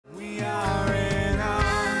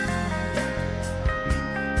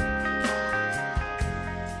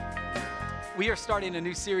We are starting a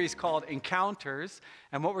new series called Encounters,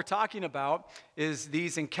 and what we're talking about is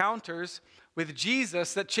these encounters with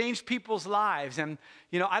Jesus that change people's lives. And,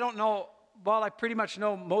 I don't know, I pretty much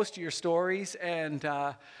know most of your stories, and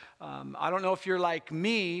I don't know if you're like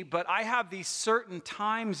me, but I have these certain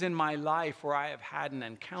times in my life where I have had an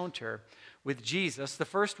encounter with Jesus. The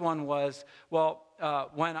first one was,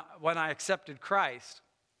 when I accepted Christ.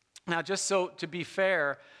 Now, just so to be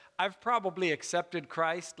fair, I've probably accepted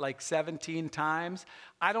Christ like 17 times.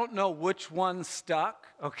 I don't know which one stuck,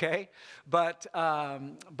 okay? But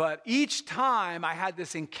each time I had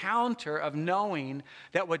this encounter of knowing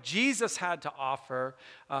that what Jesus had to offer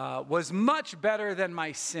was much better than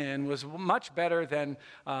my sin, was much better than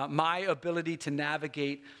my ability to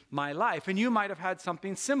navigate my life. And you might have had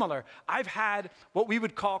something similar. I've had what we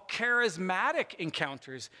would call charismatic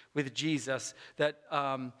encounters with Jesus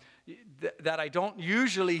that I don't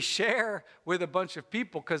usually share with a bunch of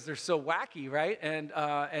people because they're so wacky, right?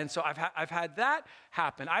 And so I've had that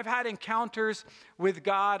happen. I've had encounters with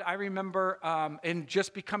God. I remember in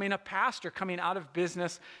just becoming a pastor, coming out of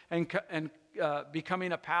business and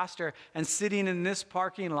becoming a pastor and sitting in this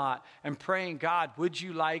parking lot and praying, God, would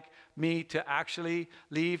you like me to actually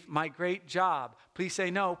leave my great job? Please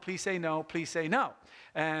say no, please say no, please say no.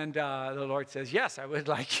 And the Lord says, yes, I would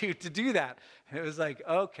like you to do that. And it was like,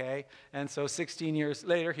 okay. And so 16 years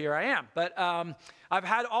later, here I am. But I've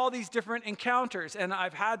had all these different encounters, and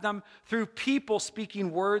I've had them through people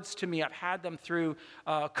speaking words to me. I've had them through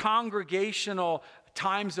congregational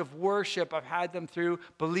times of worship. I've had them through,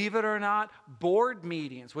 believe it or not, board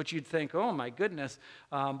meetings, which you'd think, oh my goodness,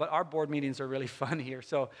 but our board meetings are really fun here.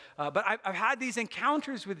 So, but I've had these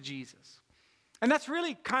encounters with Jesus. And that's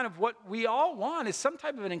really kind of what we all want, is some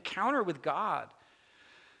type of an encounter with God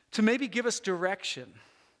to maybe give us direction,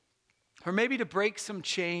 or maybe to break some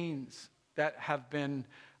chains that have been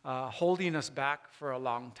holding us back for a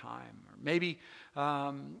long time, or maybe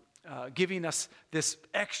giving us this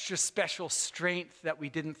extra special strength that we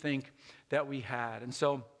didn't think that we had. And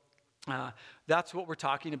so that's what we're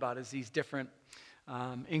talking about, is these different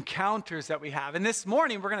encounters that we have. And this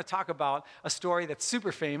morning, we're going to talk about a story that's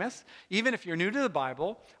super famous. Even if you're new to the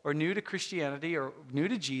Bible or new to Christianity or new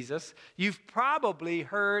to Jesus, you've probably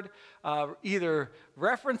heard either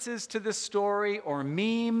references to this story or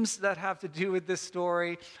memes that have to do with this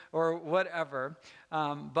story or whatever.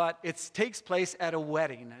 But it takes place at a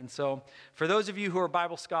wedding. And so for those of you who are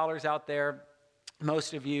Bible scholars out there,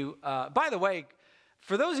 most of you, by the way,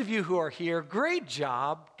 for those of you who are here, great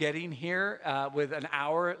job getting here with an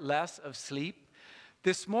hour less of sleep.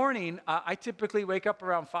 This morning, I typically wake up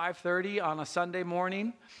around 5:30 on a Sunday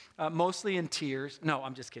morning, mostly in tears. No,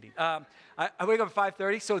 I'm just kidding. I wake up at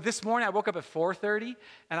 5:30. So this morning, I woke up at 4:30,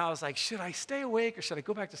 and I was like, should I stay awake or should I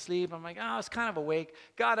go back to sleep? I'm like, I was kind of awake.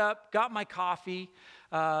 Got up, got my coffee,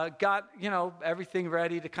 got, everything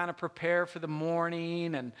ready to kind of prepare for the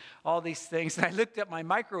morning and all these things. And I looked at my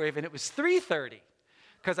microwave, and it was 3:30.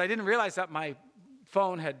 Because I didn't realize that my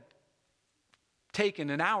phone had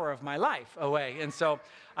taken an hour of my life away. And so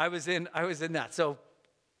I was in that. So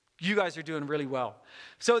you guys are doing really well.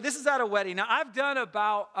 So this is at a wedding. Now, I've done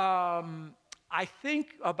about, I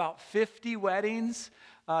think about 50 weddings.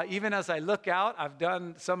 Even as I look out, I've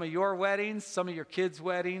done some of your weddings, some of your kids'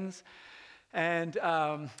 weddings. And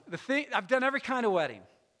I've done every kind of wedding.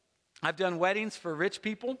 I've done weddings for rich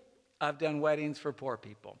people. I've done weddings for poor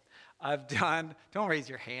people. Don't raise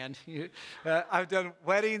your hand. I've done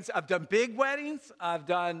weddings. I've done big weddings. I've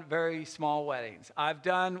done very small weddings. I've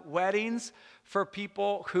done weddings for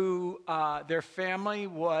people who their family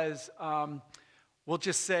was, we'll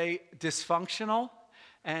just say, dysfunctional.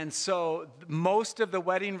 And so most of the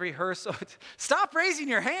wedding rehearsal, stop raising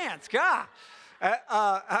your hands, God.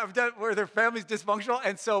 I've done where their family's dysfunctional,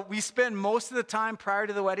 and so we spend most of the time prior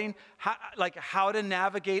to the wedding, how to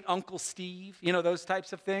navigate Uncle Steve, those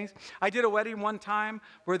types of things. I did a wedding one time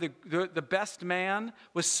where the best man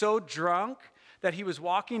was so drunk that he was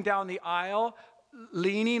walking down the aisle,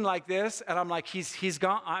 leaning like this, and I'm like, he's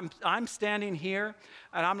gone. I'm standing here,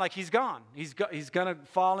 and I'm like, he's gone. He's gonna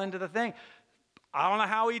fall into the thing. I don't know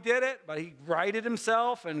how he did it, but he righted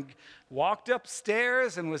himself and walked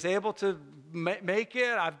upstairs and was able to make it.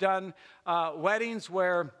 I've done weddings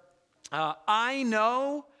where I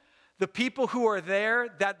know the people who are there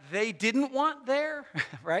that they didn't want there,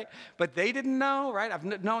 right? But they didn't know, right? I've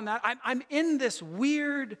known that. I'm in this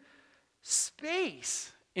weird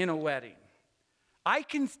space in a wedding. I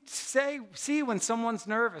can see when someone's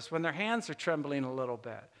nervous, when their hands are trembling a little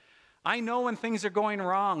bit. I know when things are going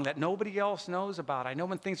wrong that nobody else knows about. I know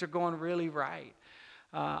when things are going really right.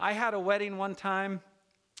 I had a wedding one time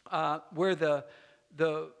where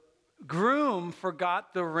groom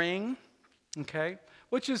forgot the ring, okay,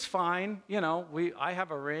 which is fine. I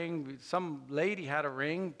have a ring. Some lady had a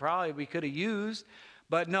ring, probably we could have used,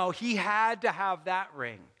 but no, he had to have that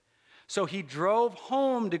ring. So he drove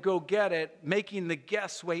home to go get it, making the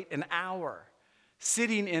guests wait an hour,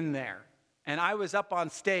 sitting in there. And I was up on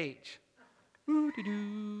stage.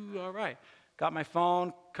 All right. Got my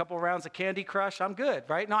phone, couple rounds of Candy Crush, I'm good,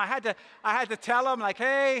 right? No, I had to tell him, like,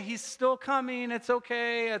 hey, he's still coming, it's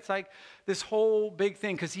okay. It's like this whole big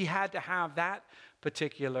thing, because he had to have that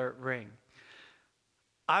particular ring.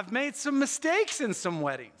 I've made some mistakes in some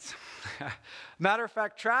weddings. Matter of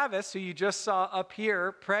fact, Travis, who you just saw up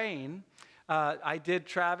here praying, I did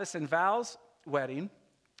Travis and Val's wedding,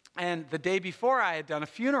 and the day before I had done a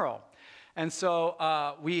funeral. And so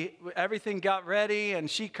everything got ready, and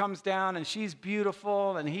she comes down, and she's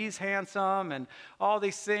beautiful, and he's handsome, and all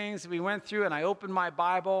these things we went through, and I opened my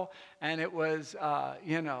Bible, and it was,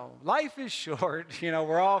 life is short,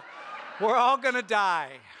 we're all going to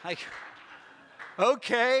die. Like,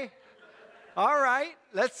 okay, all right,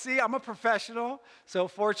 let's see, I'm a professional. So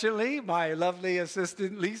fortunately, my lovely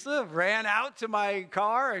assistant, Lisa, ran out to my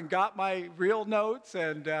car and got my real notes,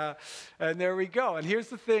 and there we go. And here's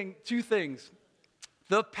the thing, two things.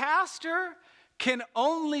 The pastor can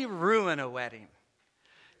only ruin a wedding.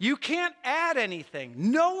 You can't add anything.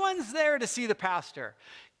 No one's there to see the pastor.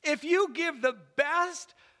 If you give the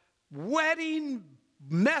best wedding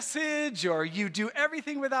message or you do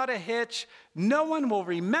everything without a hitch, no one will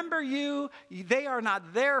remember you. They are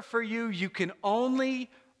not there for you. You can only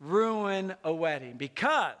ruin a wedding,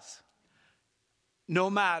 because no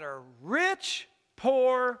matter rich,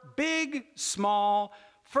 poor, big, small,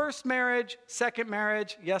 first marriage, second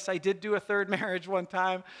marriage, yes, I did do a third marriage one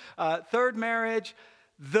time, third marriage,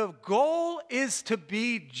 the goal is to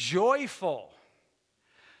be joyful.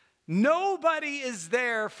 Nobody is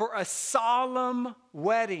there for a solemn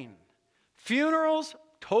wedding. Funerals,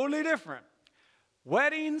 totally different.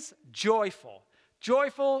 Weddings, joyful.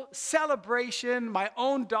 Joyful celebration. My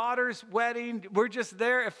own daughter's wedding, we're just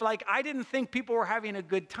there. If I didn't think people were having a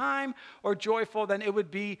good time or joyful, then it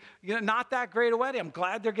would be not that great a wedding. I'm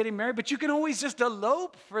glad they're getting married, but you can always just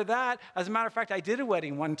elope for that. As a matter of fact, I did a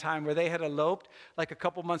wedding one time where they had eloped a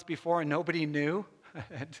couple months before and nobody knew.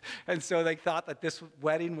 And so they thought that this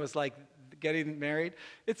wedding was like getting married.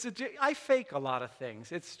 I fake a lot of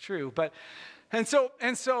things. It's true. But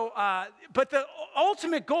the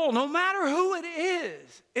ultimate goal, no matter who it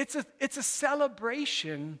is, it's a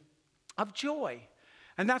celebration of joy.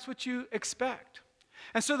 And that's what you expect.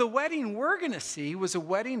 And so the wedding we're going to see was a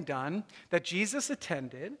wedding done that Jesus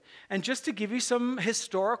attended. And just to give you some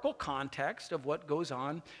historical context of what goes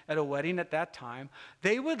on at a wedding at that time,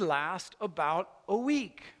 they would last about a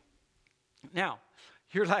week. Now,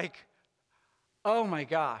 you're like, oh my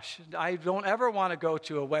gosh, I don't ever want to go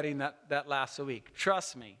to a wedding that lasts a week.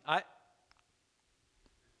 Trust me. I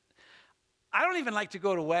don't even like to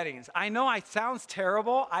go to weddings. I know it sounds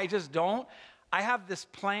terrible. I just don't. I have this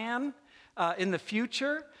plan in the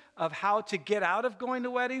future of how to get out of going to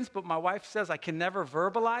weddings, but my wife says I can never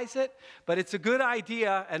verbalize it, but it's a good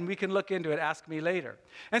idea, and we can look into it. Ask me later.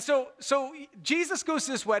 And so Jesus goes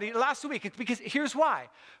to this wedding last week, because here's why.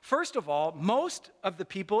 First of all, most of the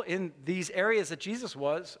people in these areas that Jesus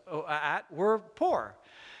was at were poor.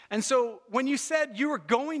 And so when you said you were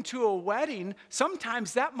going to a wedding,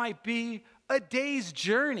 sometimes that might be a day's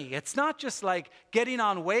journey. It's not just like getting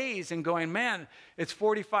on Waze and going, man, it's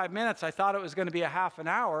 45 minutes. I thought it was going to be a half an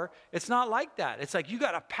hour. It's not like that. It's like you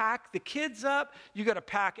got to pack the kids up. You got to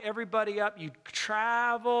pack everybody up. You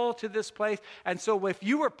travel to this place. And so if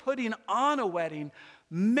you were putting on a wedding,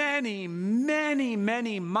 many, many,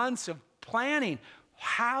 many months of planning,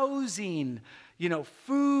 housing,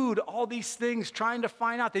 food, all these things, trying to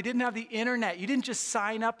find out. They didn't have the internet. You didn't just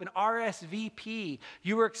sign up and RSVP.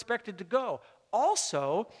 You were expected to go.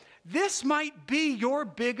 Also, this might be your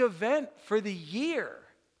big event for the year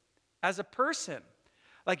as a person.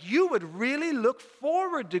 Like, you would really look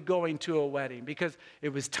forward to going to a wedding because it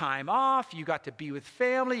was time off. You got to be with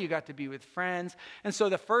family. You got to be with friends. And so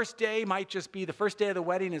the first day might just be the first day of the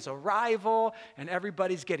wedding is arrival, and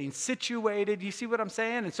everybody's getting situated. You see what I'm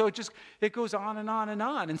saying? And so it goes on and on and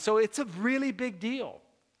on. And so it's a really big deal.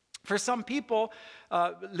 For some people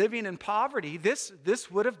living in poverty, this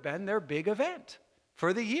would have been their big event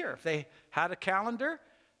for the year. If they had a calendar,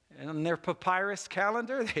 and on their papyrus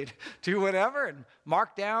calendar, they'd do whatever and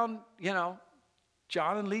mark down,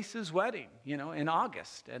 John and Lisa's wedding, in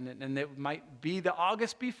August. And it might be the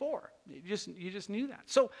August before. You just knew that.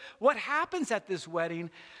 So what happens at this wedding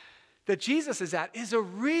that Jesus is at is a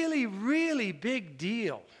really, really big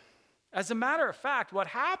deal. As a matter of fact, what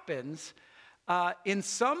happens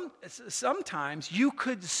sometimes you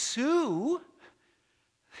could sue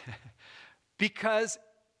because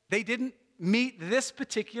they didn't meet this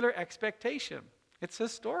particular expectation. It's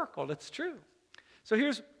historical. It's true. So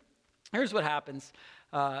here's what happens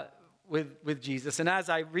with Jesus. And as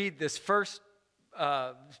I read this first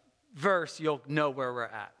verse, you'll know where we're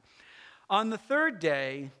at. On the third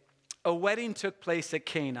day, a wedding took place at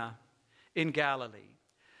Cana in Galilee.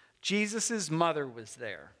 Jesus' mother was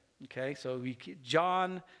there. Okay, so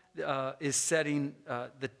John is setting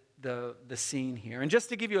the scene here. And just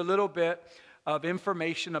to give you a little bit of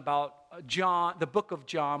information about John, the book of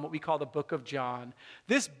John, what we call the book of John.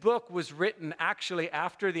 This book was written actually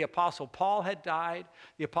after the Apostle Paul had died,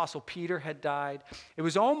 the Apostle Peter had died. It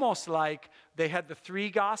was almost like they had the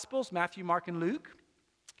three Gospels, Matthew, Mark, and Luke.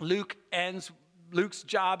 Luke's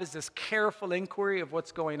job is this careful inquiry of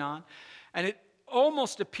what's going on. And it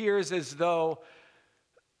almost appears as though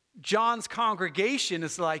John's congregation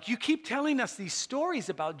is like, you keep telling us these stories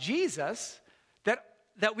about Jesus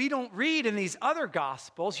that we don't read in these other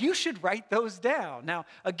Gospels. You should write those down. Now,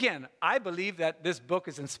 again, I believe that this book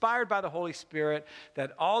is inspired by the Holy Spirit,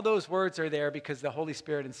 that all those words are there because the Holy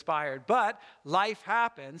Spirit inspired. But life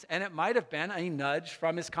happens, and it might have been a nudge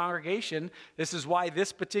from his congregation. This is why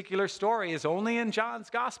this particular story is only in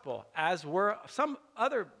John's Gospel, as were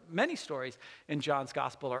many stories in John's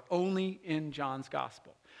Gospel are only in John's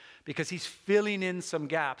Gospel, because he's filling in some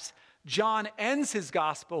gaps. John ends his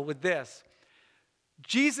Gospel with this: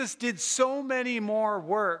 Jesus did so many more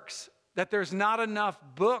works that there's not enough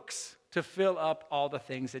books to fill up all the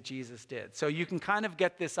things that Jesus did. So you can kind of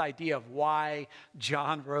get this idea of why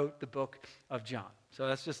John wrote the book of John. So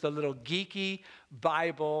that's just a little geeky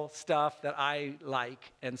Bible stuff that I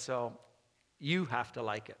like, and so you have to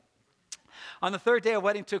like it. On the third day, a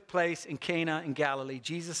wedding took place in Cana in Galilee.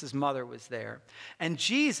 Jesus' mother was there. And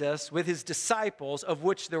Jesus, with his disciples, of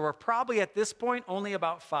which there were probably at this point only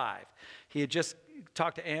about 5. He had just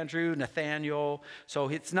talked to Andrew, Nathaniel. So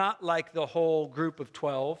it's not like the whole group of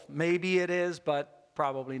 12. Maybe it is, but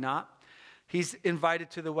probably not. He's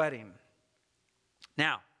invited to the wedding.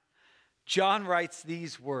 Now, John writes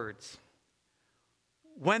these words: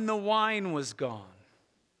 when the wine was gone.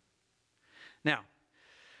 Now,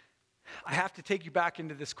 I have to take you back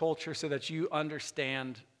into this culture so that you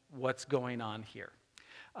understand what's going on here.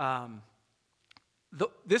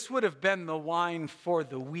 This would have been the wine for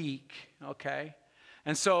the week, okay?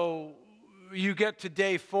 And so you get to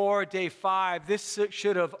day 4, day 5, this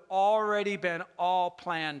should have already been all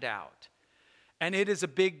planned out. And it is a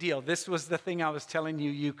big deal. This was the thing I was telling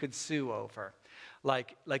you could sue over.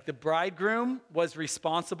 Like the bridegroom was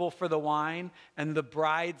responsible for the wine, and the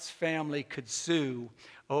bride's family could sue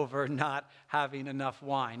over not having enough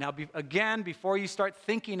wine. Now, again, before you start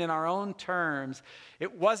thinking in our own terms,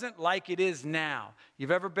 it wasn't like it is now.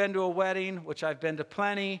 You've ever been to a wedding, which I've been to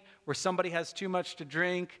plenty, where somebody has too much to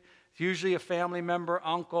drink? It's usually a family member,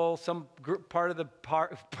 uncle, some group, part of the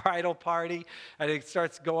bridal party, and it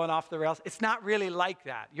starts going off the rails. It's not really like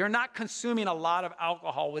that. You're not consuming a lot of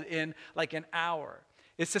alcohol within like an hour.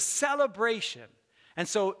 It's a celebration. And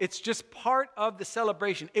so it's just part of the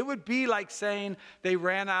celebration. It would be like saying they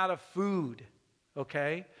ran out of food,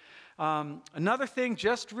 okay? Another thing,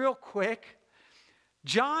 just real quick,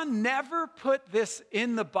 John never put this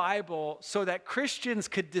in the Bible so that Christians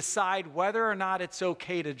could decide whether or not it's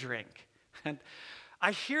okay to drink. And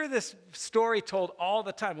I hear this story told all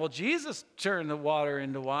the time. Well, Jesus turned the water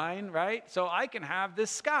into wine, right? So I can have this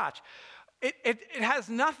scotch. It has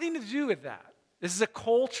nothing to do with that. This is a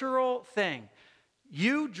cultural thing.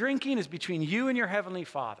 You drinking is between you and your Heavenly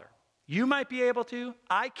Father. You might be able to.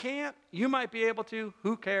 I can't. You might be able to.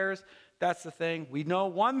 Who cares? That's the thing. We know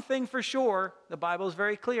one thing for sure, the Bible is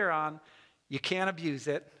very clear on: you can't abuse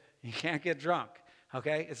it. You can't get drunk.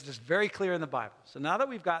 Okay? It's just very clear in the Bible. So now that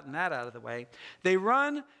we've gotten that out of the way, they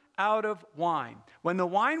run out of wine. When the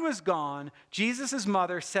wine was gone, Jesus'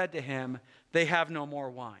 mother said to him, "They have no more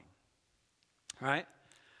wine." All right?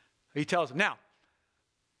 He tells them. Now, a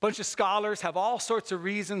bunch of scholars have all sorts of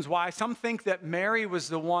reasons why. Some think that Mary was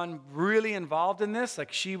the one really involved in this,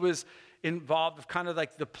 like she was involved with kind of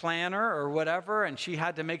like the planner or whatever, and she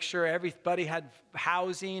had to make sure everybody had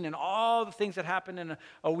housing and all the things that happened in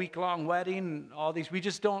a week-long wedding and all these. We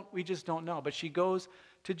just don't know. But she goes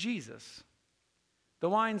to Jesus. The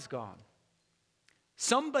wine's gone.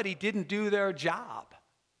 Somebody didn't do their job,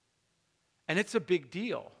 and it's a big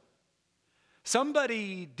deal.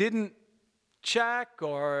 Somebody didn't check,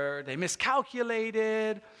 or they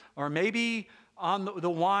miscalculated, or maybe on the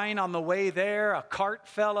wine on the way there, a cart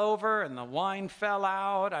fell over and the wine fell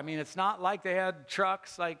out. I mean, it's not like they had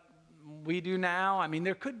trucks like we do now. I mean,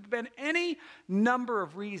 there could have been any number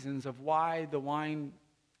of reasons of why the wine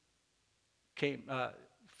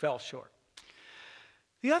fell short.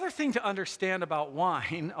 The other thing to understand about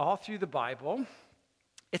wine, all through the Bible,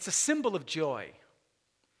 it's a symbol of joy.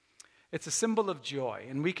 It's a symbol of joy.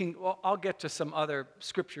 And I'll get to some other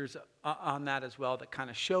scriptures on that as well that kind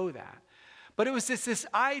of show that. But it was this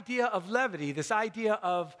idea of levity, this idea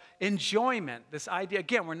of enjoyment, this idea,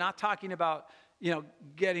 again, we're not talking about,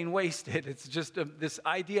 getting wasted. It's just this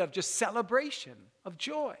idea of just celebration, of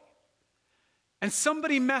joy. And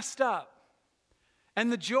somebody messed up,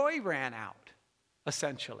 and the joy ran out,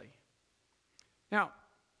 essentially. Now,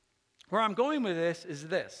 where I'm going with this is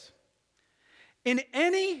this. In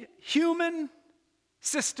any human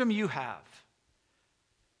system you have,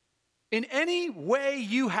 in any way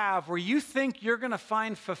you have where you think you're going to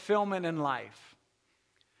find fulfillment in life,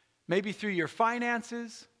 maybe through your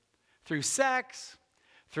finances, through sex,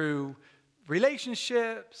 through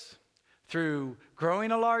relationships, through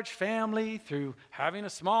growing a large family, through having a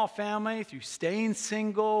small family, through staying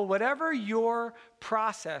single, whatever your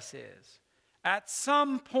process is, at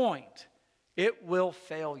some point, it will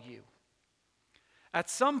fail you. At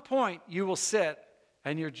some point, you will sit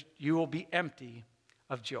and you will be empty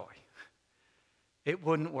of joy. It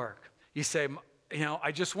wouldn't work. You say,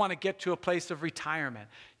 I just want to get to a place of retirement.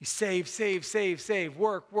 You save,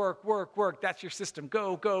 work. That's your system.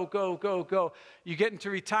 Go. You get into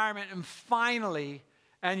retirement and finally,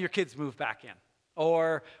 your kids move back in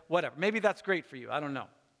or whatever. Maybe that's great for you. I don't know.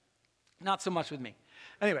 Not so much with me.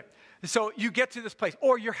 Anyway, so you get to this place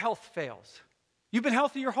or your health fails. You've been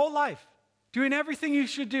healthy your whole life, doing everything you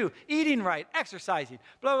should do, eating right, exercising,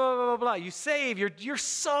 blah, blah, blah, blah, blah. You save, you're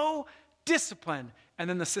so disciplined, and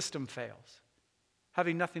then the system fails,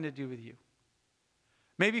 having nothing to do with you.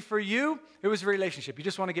 Maybe for you, it was a relationship. You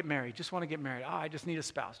just want to get married. Oh, I just need a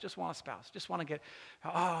spouse. Just want a spouse. Just want to get,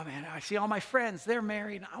 oh man, I see all my friends. They're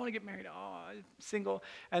married. I want to get married. Oh, I'm single.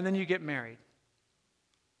 And then you get married.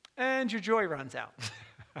 And your joy runs out.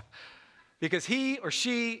 Because he or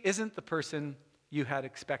she isn't the person you had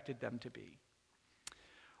expected them to be.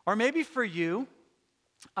 Or maybe for you,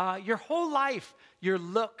 your whole life, your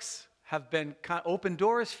looks have been kind of open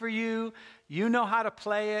doors for you. You know how to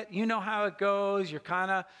play it. You know how it goes. You're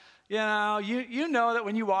kind of, you know that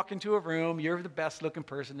when you walk into a room, you're the best looking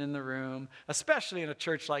person in the room, especially in a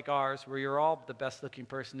church like ours where you're all the best looking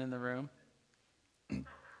person in the room.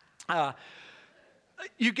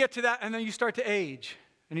 You get to that and then you start to age.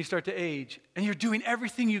 And you're doing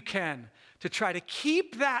everything you can to try to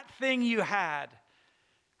keep that thing you had.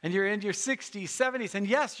 And you're in your 60s, 70s, and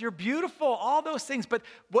yes, you're beautiful, all those things, but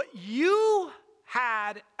what you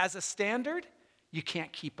had as a standard, you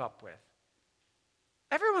can't keep up with.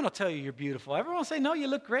 Everyone will tell you you're beautiful. Everyone will say, no, you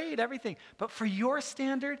look great, everything. But for your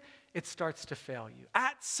standard, it starts to fail you.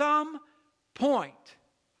 At some point,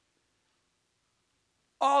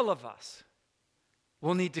 all of us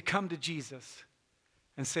will need to come to Jesus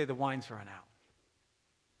and say the wine's run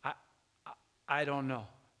out. I don't know.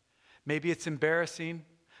 Maybe it's embarrassing.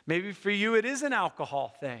 Maybe for you it is an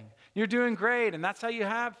alcohol thing. You're doing great, and that's how you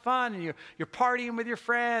have fun, and you're partying with your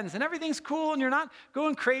friends, and everything's cool, and you're not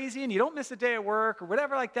going crazy, and you don't miss a day at work or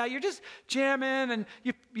whatever like that. You're just jamming, and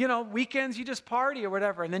weekends you just party or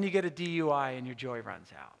whatever, and then you get a DUI and your joy runs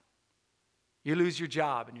out. You lose your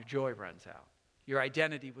job and your joy runs out. Your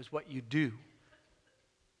identity was what you do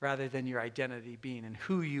rather than your identity being in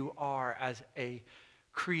who you are as a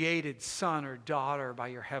created son or daughter by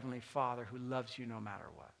your heavenly Father who loves you no matter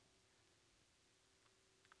what.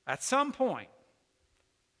 At some point,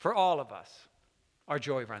 for all of us, our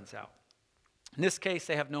joy runs out. In this case,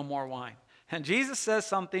 they have no more wine. And Jesus says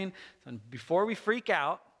something, and before we freak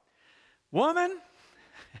out, woman,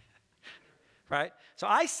 right? So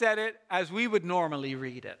I said it as we would normally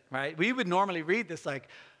read it, right? We would normally read this like,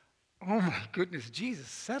 oh my goodness, Jesus,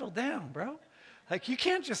 settle down, bro. Like, you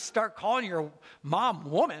can't just start calling your mom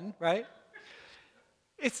woman, right?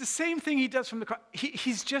 It's the same thing he does from the cross.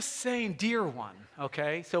 He's just saying, dear one,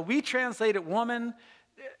 okay? So we translate it woman.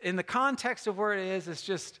 In the context of where it is, it's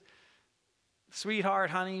just sweetheart,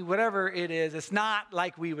 honey, whatever it is. It's not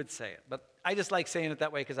like we would say it, but I just like saying it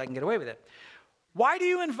that way because I can get away with it. Why do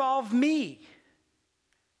you involve me?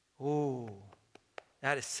 Oh,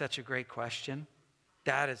 that is such a great question.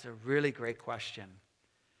 That is a really great question.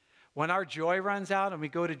 When our joy runs out and we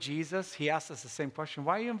go to Jesus, he asks us the same question.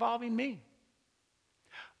 Why are you involving me?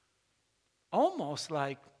 Almost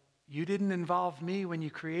like you didn't involve me when you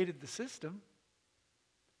created the system.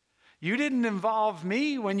 You didn't involve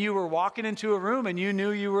me when you were walking into a room and you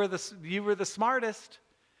knew you were the smartest.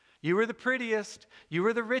 You were the prettiest. You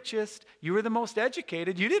were the richest. You were the most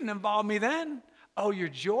educated. You didn't involve me then. Oh, your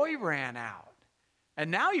joy ran out.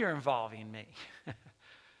 And now you're involving me.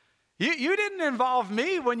 You didn't involve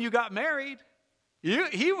me when you got married.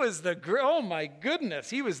 He was oh my goodness,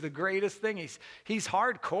 he was the greatest thing. He's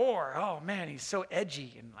hardcore. Oh man, he's so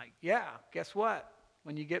edgy. And like, yeah, guess what?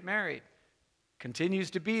 When you get married,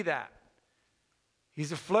 continues to be that.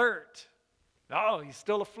 He's a flirt. Oh, he's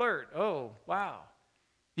still a flirt. Oh, wow.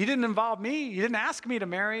 You didn't involve me. You didn't ask me to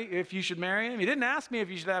marry, if you should marry him. You didn't ask me if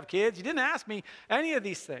you should have kids. You didn't ask me any of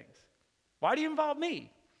these things. Why do you involve me?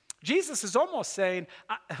 Jesus is almost saying,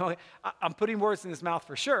 I'm putting words in his mouth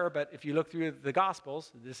for sure, but if you look through the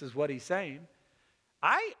Gospels, this is what he's saying.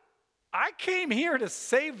 I came here to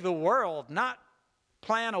save the world, not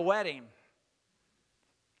plan a wedding.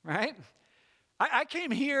 Right? I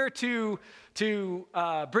came here to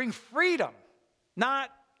bring freedom,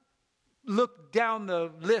 not look down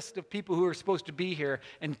the list of people who are supposed to be here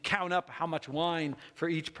and count up how much wine for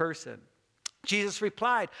each person. Jesus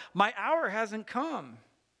replied, my hour hasn't come.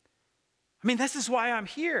 I mean, this is why I'm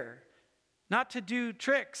here. Not to do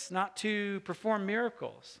tricks, not to perform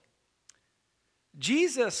miracles.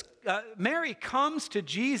 Mary comes to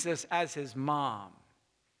Jesus as his mom,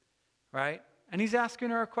 right? And he's asking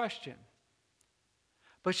her a question.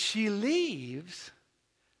 But she leaves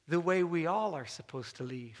the way we all are supposed to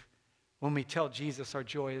leave when we tell Jesus our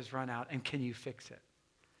joy has run out and can you fix it?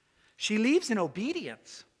 She leaves in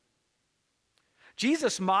obedience.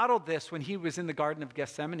 Jesus modeled this when he was in the Garden of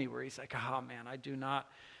Gethsemane, where he's like, oh man, I do not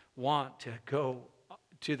want to go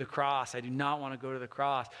to the cross. I do not want to go to the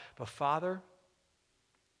cross. But Father,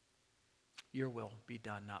 your will be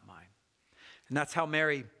done, not mine. And that's how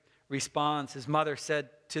Mary responds. His mother said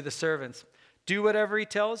to the servants, do whatever he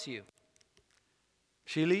tells you.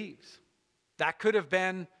 She leaves. That could have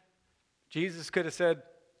been, Jesus could have said,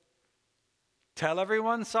 tell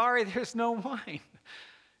everyone, sorry, there's no wine.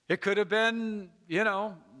 It could have been,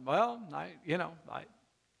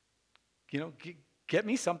 get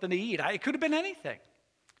me something to eat. It could have been anything.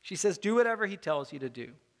 She says, do whatever he tells you to do.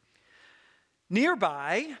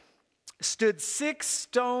 Nearby stood 6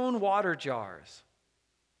 stone water jars.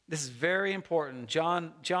 This is very important.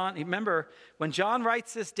 John, remember, when John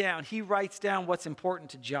writes this down, he writes down what's important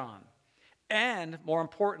to John. And more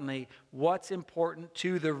importantly, what's important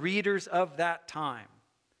to the readers of that time.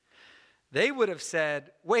 They would have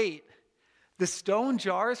said, wait, the stone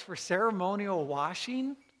jars for ceremonial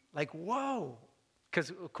washing? Like, whoa.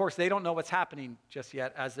 Because, of course, they don't know what's happening just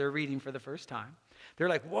yet as they're reading for the first time. They're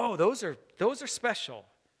like, whoa, those are special.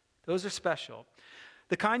 Those are special.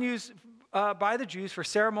 The kind used by the Jews for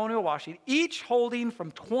ceremonial washing, each holding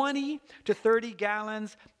from 20 to 30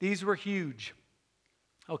 gallons. These were huge.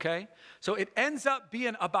 Okay? So it ends up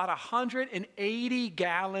being about 180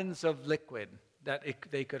 gallons of liquid that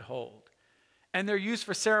they could hold. And they're used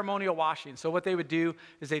for ceremonial washing. So what they would do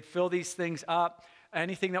is they'd fill these things up.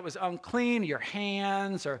 Anything that was unclean, your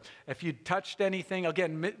hands, or if you touched anything.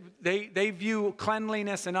 Again, they view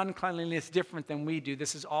cleanliness and uncleanliness different than we do.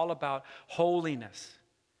 This is all about holiness.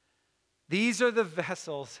 These are the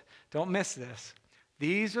vessels, don't miss this.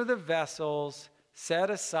 These are the vessels set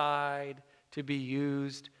aside to be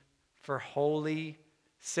used for holy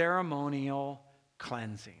ceremonial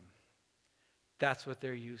cleansing. That's what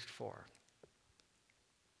they're used for.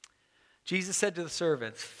 Jesus said to the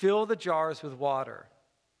servants, fill the jars with water.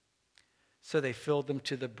 So they filled them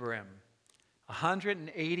to the brim.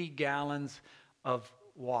 180 gallons of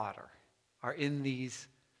water are in these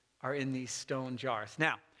stone jars.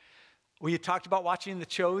 Now, we talked about watching The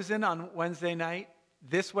Chosen on Wednesday night.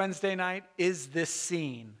 This Wednesday night is this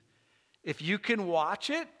scene. If you can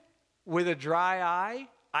watch it with a dry eye,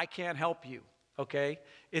 I can't help you. Okay?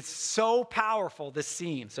 It's so powerful, this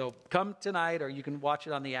scene. So come tonight, or you can watch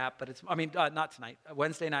it on the app, but not tonight,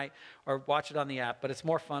 Wednesday night, or watch it on the app, but it's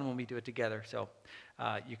more fun when we do it together, so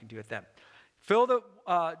you can do it then. Fill the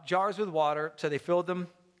jars with water, so they filled them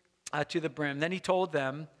to the brim. Then he told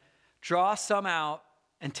them, draw some out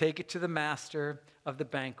and take it to the master of the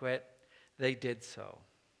banquet. They did so.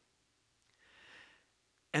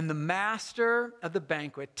 And the master of the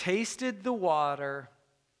banquet tasted the water.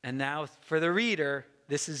 And now for the reader,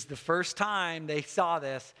 this is the first time they saw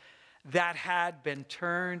this, that had been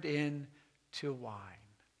turned into wine.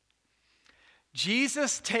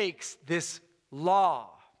 Jesus takes this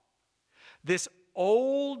law, this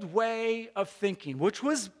old way of thinking, which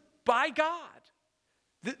was by God.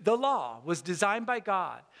 The law was designed by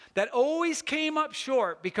God, that always came up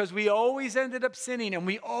short because we always ended up sinning and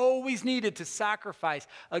we always needed to sacrifice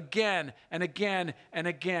again and again and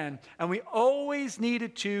again. And we always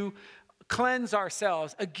needed to cleanse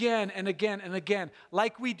ourselves again and again and again,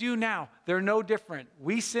 like we do now. They're no different.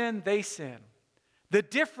 We sin, they sin. The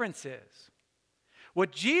difference is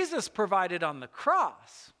what Jesus provided on the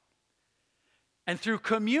cross, and through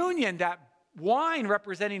communion, that wine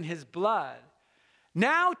representing his blood,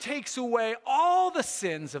 now takes away all the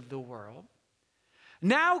sins of the world,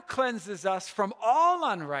 now cleanses us from all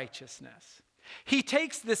unrighteousness. He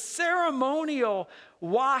takes this ceremonial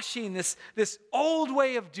washing, this old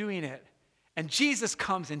way of doing it, and Jesus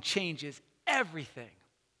comes and changes everything.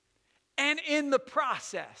 And in the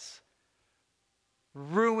process,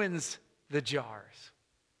 ruins the jars.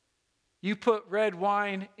 You put red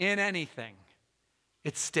wine in anything,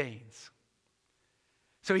 it stains.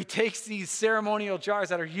 So he takes these ceremonial jars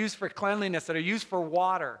that are used for cleanliness, that are used for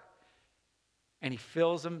water, and he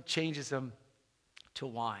fills them, changes them to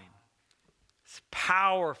wine. It's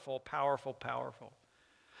powerful, powerful, powerful.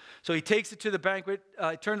 So he takes it to the banquet,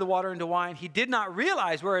 turned the water into wine. He did not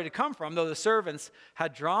realize where it had come from, though the servants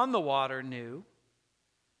had drawn the water new.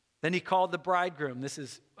 Then he called the bridegroom. This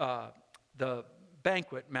is the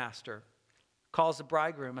banquet master. Calls the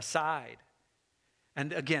bridegroom aside.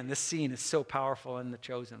 And again, this scene is so powerful in The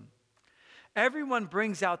Chosen. Everyone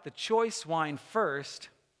brings out the choice wine first,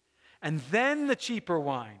 and then the cheaper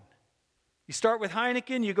wine. You start with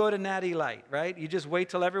Heineken, you go to Natty Light, right? You just wait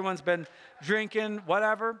till everyone's been drinking,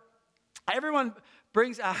 whatever. Everyone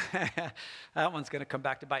brings out, that one's going to come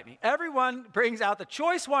back to bite me. Everyone brings out the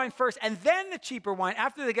choice wine first, and then the cheaper wine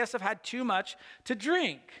after the guests have had too much to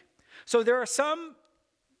drink. So there are some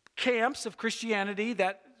camps of Christianity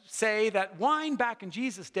that say that wine back in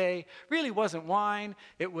Jesus' day really wasn't wine.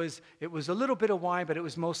 It was a little bit of wine, but it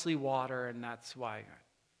was mostly water, and that's why.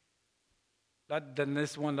 Then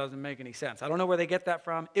this one doesn't make any sense. I don't know where they get that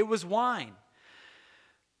from. It was wine.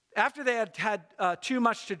 After they had too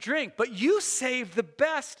much to drink, but you saved the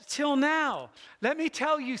best till now. Let me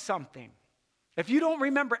tell you something. If you don't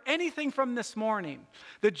remember anything from this morning,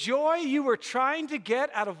 the joy you were trying to get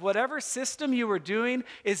out of whatever system you were doing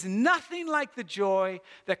is nothing like the joy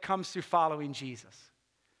that comes through following Jesus.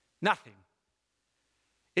 Nothing.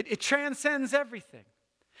 It transcends everything.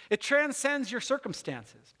 It transcends your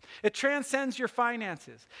circumstances. It transcends your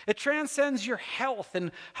finances. It transcends your health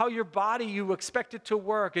and how your body, you expect it to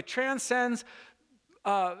work. It transcends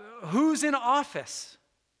who's in office.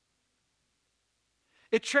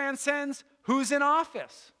 It transcends who's in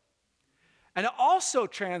office. And it also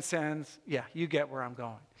transcends, you get where I'm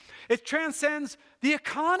going. It transcends the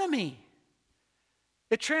economy.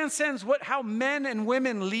 It transcends how men and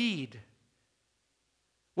women lead.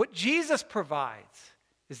 What Jesus provides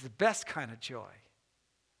is the best kind of joy.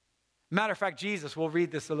 Matter of fact, Jesus, we'll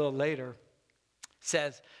read this a little later,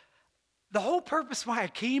 says, the whole purpose why I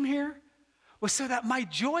came here was so that my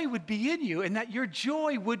joy would be in you, and that your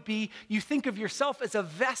joy would be, you think of yourself as a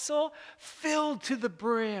vessel filled to the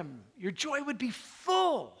brim. Your joy would be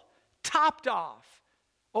full, topped off,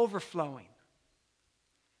 overflowing.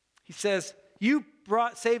 He says, you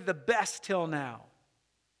saved the best till now.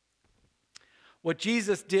 What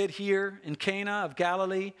Jesus did here in Cana of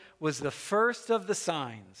Galilee was the first of the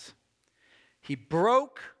signs. He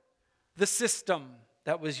broke the system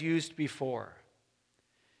that was used before.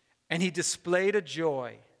 And he displayed a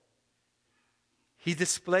joy. He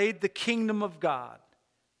displayed the kingdom of God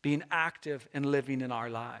being active and living in our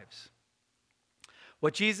lives.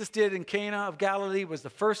 What Jesus did in Cana of Galilee was the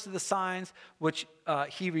first of the signs which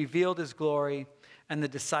he revealed his glory, and the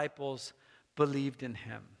disciples believed in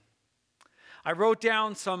him. I wrote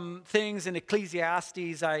down some things in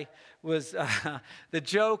Ecclesiastes. The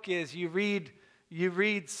joke is you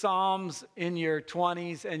read Psalms in your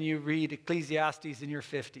 20s and you read Ecclesiastes in your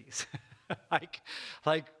 50s. like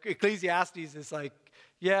Ecclesiastes is like,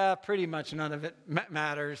 pretty much none of it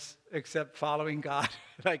matters except following God.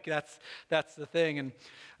 That's the thing.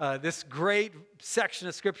 And this great section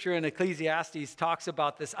of scripture in Ecclesiastes talks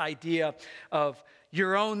about this idea of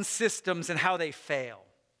your own systems and how they fail.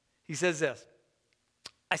 He says this,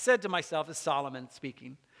 I said to myself, as Solomon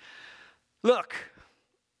speaking, look,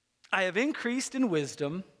 I have increased in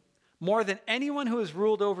wisdom more than anyone who has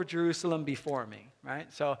ruled over Jerusalem before me, right?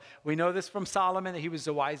 So we know this from Solomon, that he was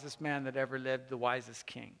the wisest man that ever lived, the wisest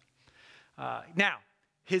king. Now,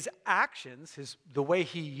 his actions, the way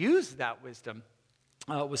he used that wisdom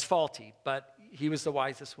was faulty, but he was the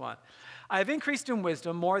wisest one. I have increased in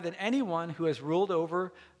wisdom more than anyone who has ruled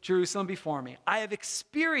over Jerusalem before me. I have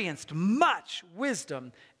experienced much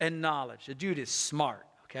wisdom and knowledge. The dude is smart,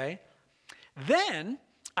 okay? Then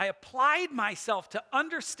I applied myself to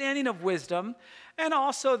understanding of wisdom and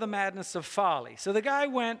also the madness of folly. So the guy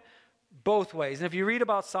went both ways. And if you read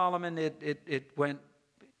about Solomon, it went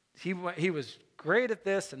he was great at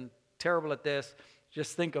this and terrible at this.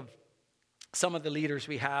 Just think of some of the leaders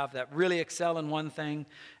we have that really excel in one thing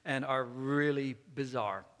and are really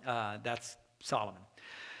bizarre. That's Solomon.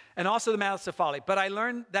 And also the Malice of Folly. But I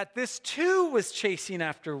learned that this too was chasing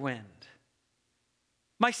after wind.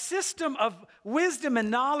 My system of wisdom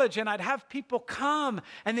and knowledge, and I'd have people come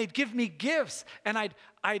and they'd give me gifts, and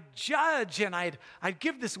I'd judge, and I'd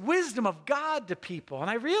give this wisdom of God to people.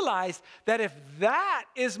 And I realized that if that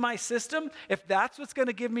is my system, if that's what's going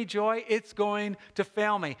to give me joy, it's going to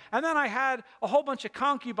fail me. And then I had a whole bunch of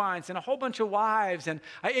concubines and a whole bunch of wives, and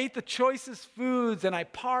I ate the choicest foods, and I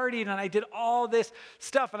partied, and I did all this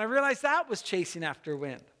stuff. And I realized that was chasing after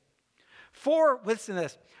wind. Listen to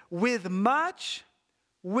this, with much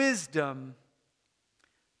wisdom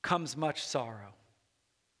comes much sorrow.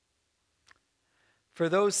 For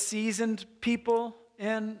those seasoned people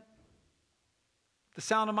in the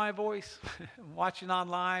sound of my voice, watching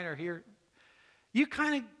online or here, you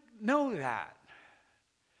kind of know that.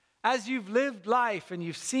 As you've lived life and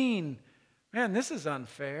you've seen, man, this is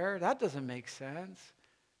unfair. That doesn't make sense.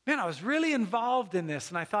 Man, I was really involved in this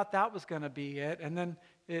and I thought that was going to be it, and then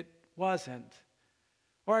it wasn't.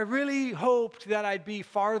 Or I really hoped that I'd be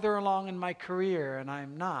farther along in my career, and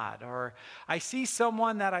I'm not. Or I see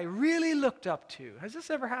someone that I really looked up to. Has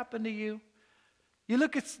this ever happened to you? You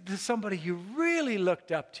look at somebody you really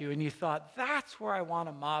looked up to, and you thought, that's where I want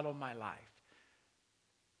to model my life.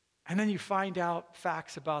 And then you find out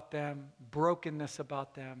facts about them, brokenness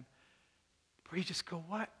about them, where you just go,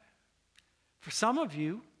 what? For some of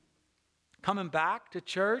you, coming back to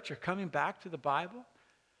church or coming back to the Bible,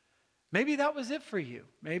 maybe that was it for you.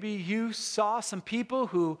 Maybe you saw some people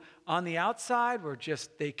who on the outside were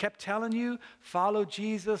they kept telling you, follow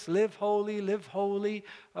Jesus, live holy, live holy.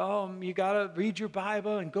 Oh, you got to read your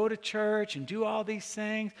Bible and go to church and do all these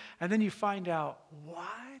things. And then you find out, what?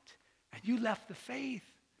 And you left the faith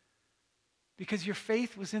because your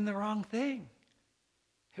faith was in the wrong thing.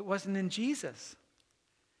 It wasn't in Jesus.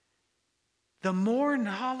 The more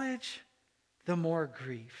knowledge, the more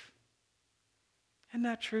grief. Isn't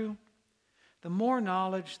that true? The more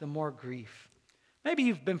knowledge, the more grief. Maybe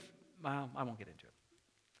you've been, well, I won't get into it.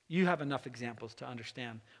 You have enough examples to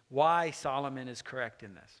understand why Solomon is correct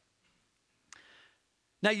in this.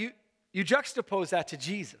 Now, you juxtapose that to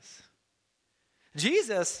Jesus.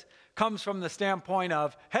 Jesus comes from the standpoint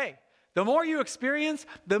of, hey, the more you experience,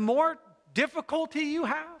 the more difficulty you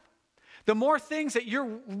have, the more things that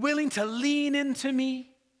you're willing to lean into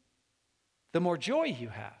me, the more joy you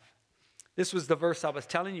have. This was the verse I was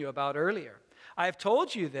telling you about earlier. I have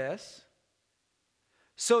told you this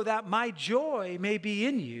so that my joy may be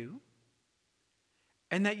in you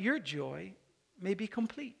and that your joy may be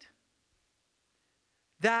complete.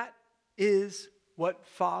 That is what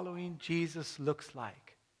following Jesus looks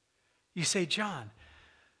like. You say, John,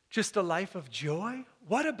 just a life of joy?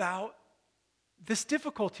 What about this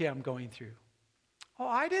difficulty I'm going through? Oh,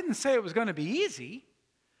 I didn't say it was going to be easy,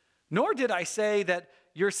 nor did I say that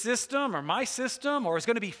your system or my system or is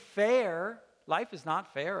going to be fair. Life is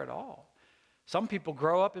not fair at all. Some people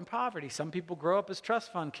grow up in poverty. Some people grow up as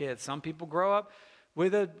trust fund kids. Some people grow up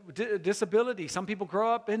with a disability. Some people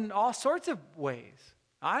grow up in all sorts of ways.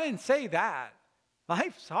 I didn't say that.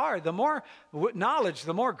 Life's hard. The more knowledge,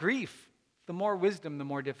 the more grief. The more wisdom, the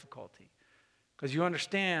more difficulty. Because you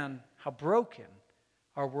understand how broken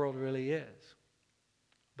our world really is.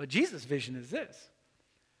 But Jesus' vision is this.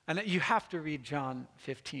 And you have to read John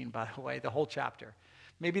 15, by the way, the whole chapter.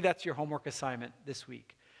 Maybe that's your homework assignment this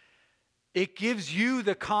week. It gives you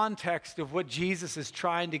the context of what Jesus is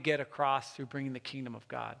trying to get across through bringing the kingdom of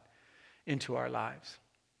God into our lives.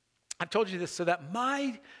 I've told you this so that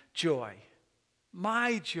my joy,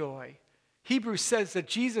 Hebrews says that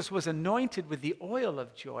Jesus was anointed with the oil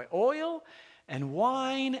of joy. Oil and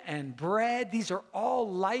wine and bread, these are all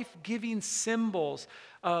life-giving symbols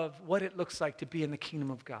of what it looks like to be in the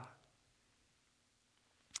kingdom of God.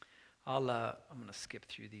 I'm going to skip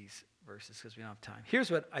through these verses because we don't have time. Here's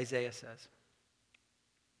what Isaiah says.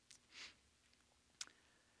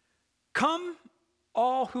 Come,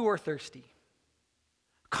 all who are thirsty.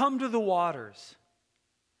 Come to the waters,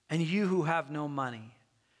 and you who have no money.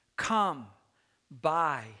 Come,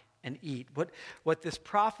 buy and eat. What this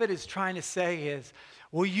prophet is trying to say is,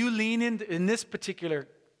 will you lean in this particular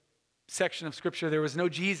section of Scripture, there was no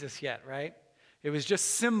Jesus yet, right? It was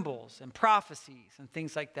just symbols and prophecies and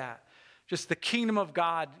things like that. Just the kingdom of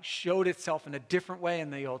God showed itself in a different way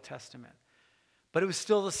in the Old Testament. But it was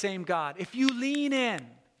still the same God. If you lean in,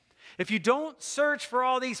 if you don't search for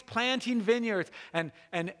all these planting vineyards and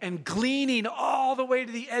gleaning all the way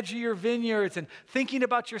to the edge of your vineyards and thinking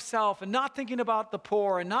about yourself and not thinking about the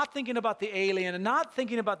poor and not thinking about the alien and not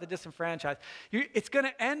thinking about the disenfranchised, it's going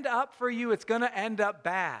to end up for you, it's going to end up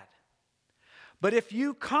bad. But if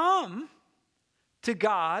you come to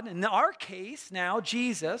God, in our case now,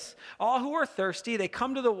 Jesus, all who are thirsty, they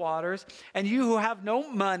come to the waters, and you who have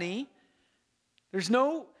no money, there's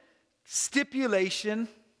no stipulation.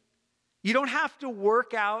 You don't have to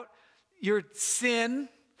work out your sin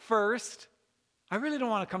first. I really don't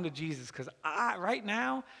want to come to Jesus because right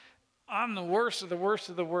now, I'm the worst of the worst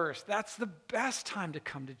of the worst. That's the best time to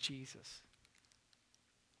come to Jesus.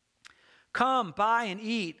 Come, buy and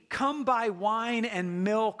eat. Come buy wine and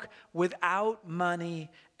milk without money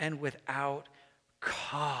and without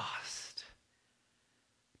cost.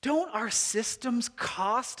 Don't our systems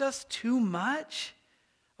cost us too much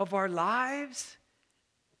of our lives?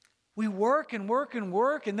 We work and work and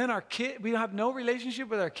work, and then we have no relationship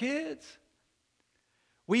with our kids.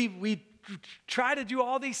 We try to do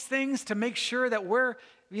all these things to make sure that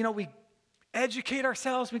we educate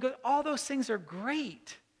ourselves. All those things are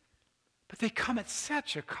great. But they come at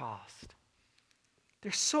such a cost.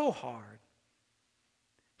 They're so hard.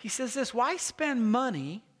 He says this, why spend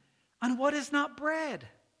money on what is not bread?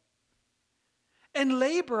 And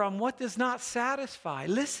labor on what does not satisfy.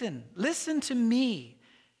 Listen to me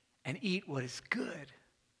and eat what is good.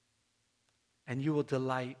 And you will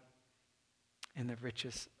delight in the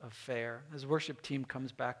riches of fare. As worship team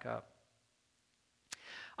comes back up,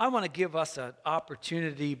 I want to give us an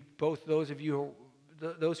opportunity, both those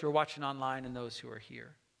who are watching online and those who are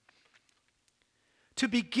here, to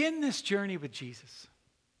begin this journey with Jesus.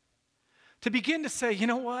 To begin to say, you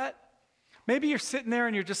know what? Maybe you're sitting there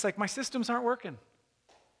and you're just like, my systems aren't working.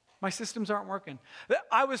 My systems aren't working.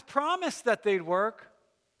 I was promised that they'd work.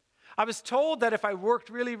 I was told that if I worked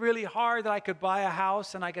really, really hard that I could buy a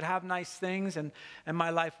house and I could have nice things and my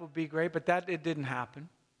life would be great, but it didn't happen.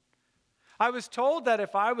 I was told that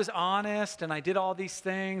if I was honest and I did all these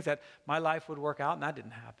things that my life would work out, and that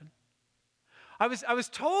didn't happen. I was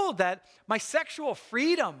told that my sexual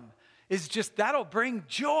freedom is that'll bring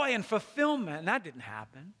joy and fulfillment, and that didn't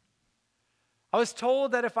happen. I was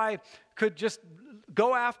told that if I could just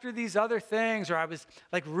go after these other things, or I was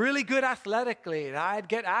like really good athletically, that I'd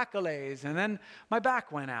get accolades, and then my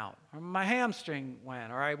back went out, or my hamstring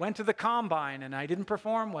went, or I went to the combine and I didn't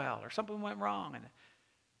perform well, or something went wrong. And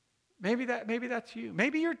maybe that's you.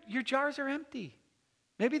 Maybe your jars are empty.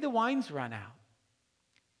 Maybe the wine's run out.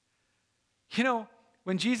 You know,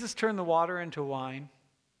 when Jesus turned the water into wine,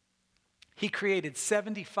 he created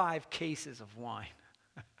 75 cases of wine.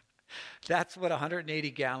 That's what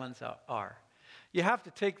 180 gallons are. You have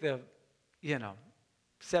to take the,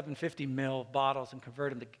 750 ml bottles and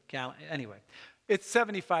convert them to gallons. Anyway, it's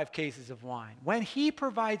 75 cases of wine. When he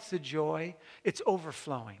provides the joy, it's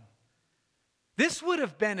overflowing. This would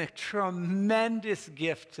have been a tremendous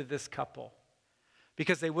gift to this couple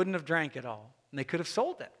because they wouldn't have drank it all and they could have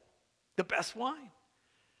sold it. The best wine.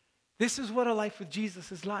 This is what a life with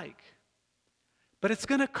Jesus is like. But it's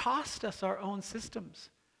going to cost us our own systems.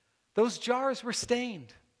 Those jars were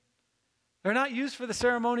stained. They're not used for the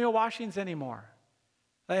ceremonial washings anymore.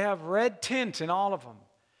 They have red tint in all of them.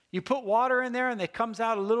 You put water in there and it comes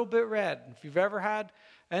out a little bit red. If you've ever had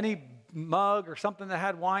any mug or something that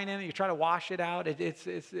had wine in it, you try to wash it out,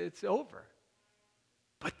 it's over.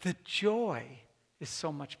 But the joy is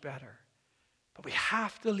so much better. But we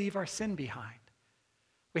have to leave our sin behind.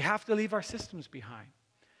 We have to leave our systems behind.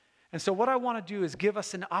 And so what I want to do is give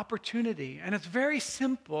us an opportunity, and it's very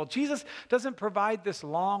simple. Jesus doesn't provide this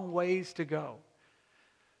long ways to go.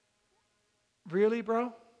 Really,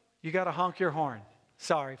 bro? You got to honk your horn.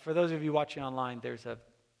 Sorry, for those of you watching online, there's a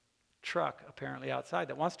truck apparently outside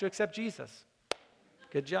that wants to accept Jesus.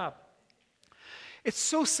 Good job. It's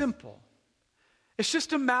so simple. It's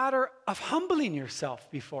just a matter of humbling yourself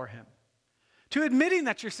before him, to admitting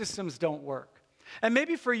that your systems don't work. And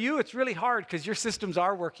maybe for you, it's really hard because your systems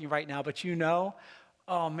are working right now, but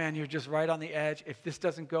oh man, you're just right on the edge. If this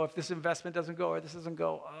doesn't go, if this investment doesn't go, or this doesn't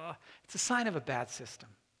go, it's a sign of a bad system.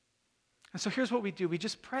 And so here's what we do. We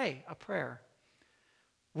just pray a prayer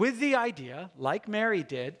with the idea, like Mary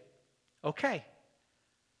did, okay,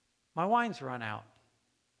 my wine's run out.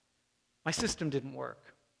 My system didn't work.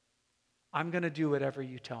 I'm going to do whatever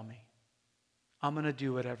you tell me. I'm going to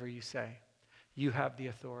do whatever you say. You have the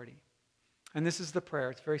authority. And this is the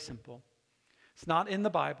prayer. It's very simple. It's not in the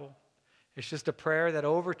Bible. It's just a prayer that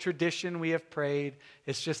over tradition we have prayed.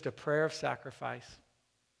 It's just a prayer of sacrifice,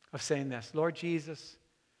 of saying this: Lord Jesus,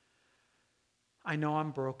 I know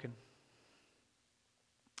I'm broken.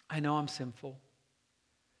 I know I'm sinful.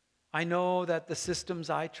 I know that the systems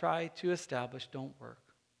I try to establish don't work.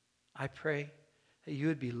 I pray that you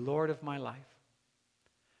would be Lord of my life,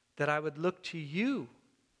 that I would look to you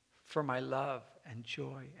for my love and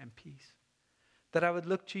joy and peace, that I would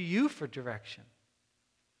look to you for direction,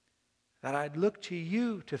 that I'd look to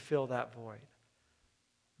you to fill that void.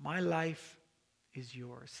 My life is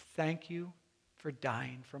yours. Thank you for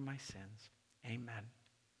dying for my sins. Amen.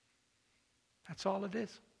 That's all it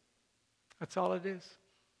is. That's all it is.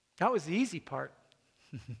 That was the easy part.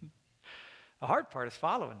 The hard part is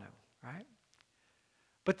following them, right?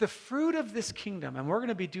 But the fruit of this kingdom, and we're going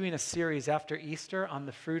to be doing a series after Easter on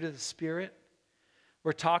the fruit of the Spirit.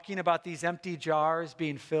 We're talking about these empty jars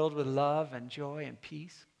being filled with love and joy and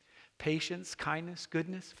peace, patience, kindness,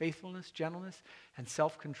 goodness, faithfulness, gentleness, and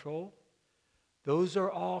self-control. Those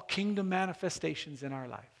are all kingdom manifestations in our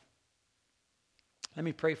life. Let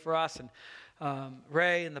me pray for us, and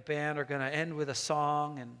Ray and the band are going to end with a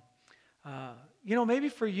song. And, maybe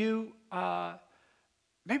for you,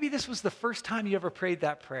 maybe this was the first time you ever prayed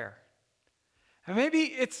that prayer. And maybe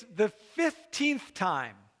it's the 15th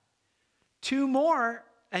time. 2 more,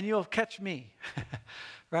 and you'll catch me,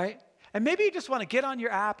 right? And maybe you just want to get on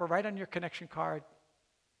your app or write on your connection card,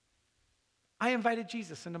 I invited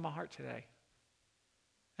Jesus into my heart today.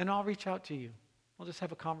 And I'll reach out to you. We'll just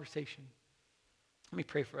have a conversation. Let me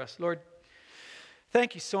pray for us. Lord,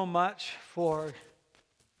 thank you so much for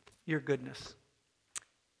your goodness.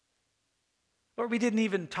 Lord, we didn't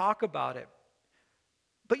even talk about it,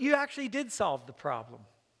 but you actually did solve the problem.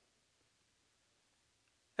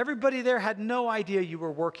 Everybody there had no idea you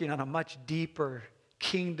were working on a much deeper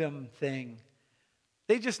kingdom thing.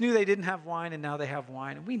 They just knew they didn't have wine, and now they have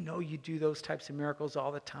wine. And we know you do those types of miracles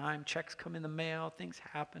all the time. Checks come in the mail, things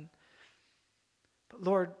happen. But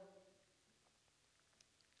Lord,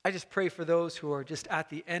 I just pray for those who are just at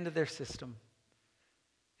the end of their system.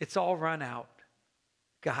 It's all run out.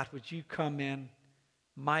 God, would you come in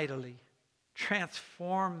mightily,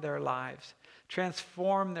 transform their lives,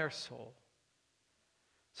 transform their soul,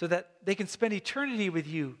 so that they can spend eternity with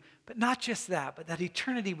you. But not just that, but that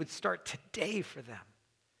eternity would start today for them.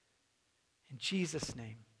 In Jesus'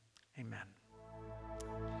 name, amen.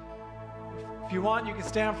 If you want, you can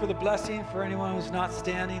stand for the blessing. For anyone who's not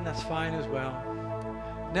standing, that's fine as well.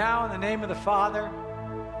 Now, in the name of the Father,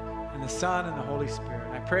 and the Son, and the Holy Spirit,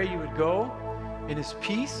 I pray you would go in his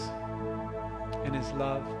peace, in his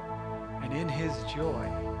love, and in his joy.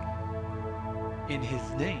 In his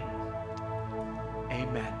name,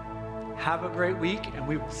 amen. Have a great week, and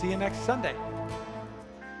we will see you next Sunday.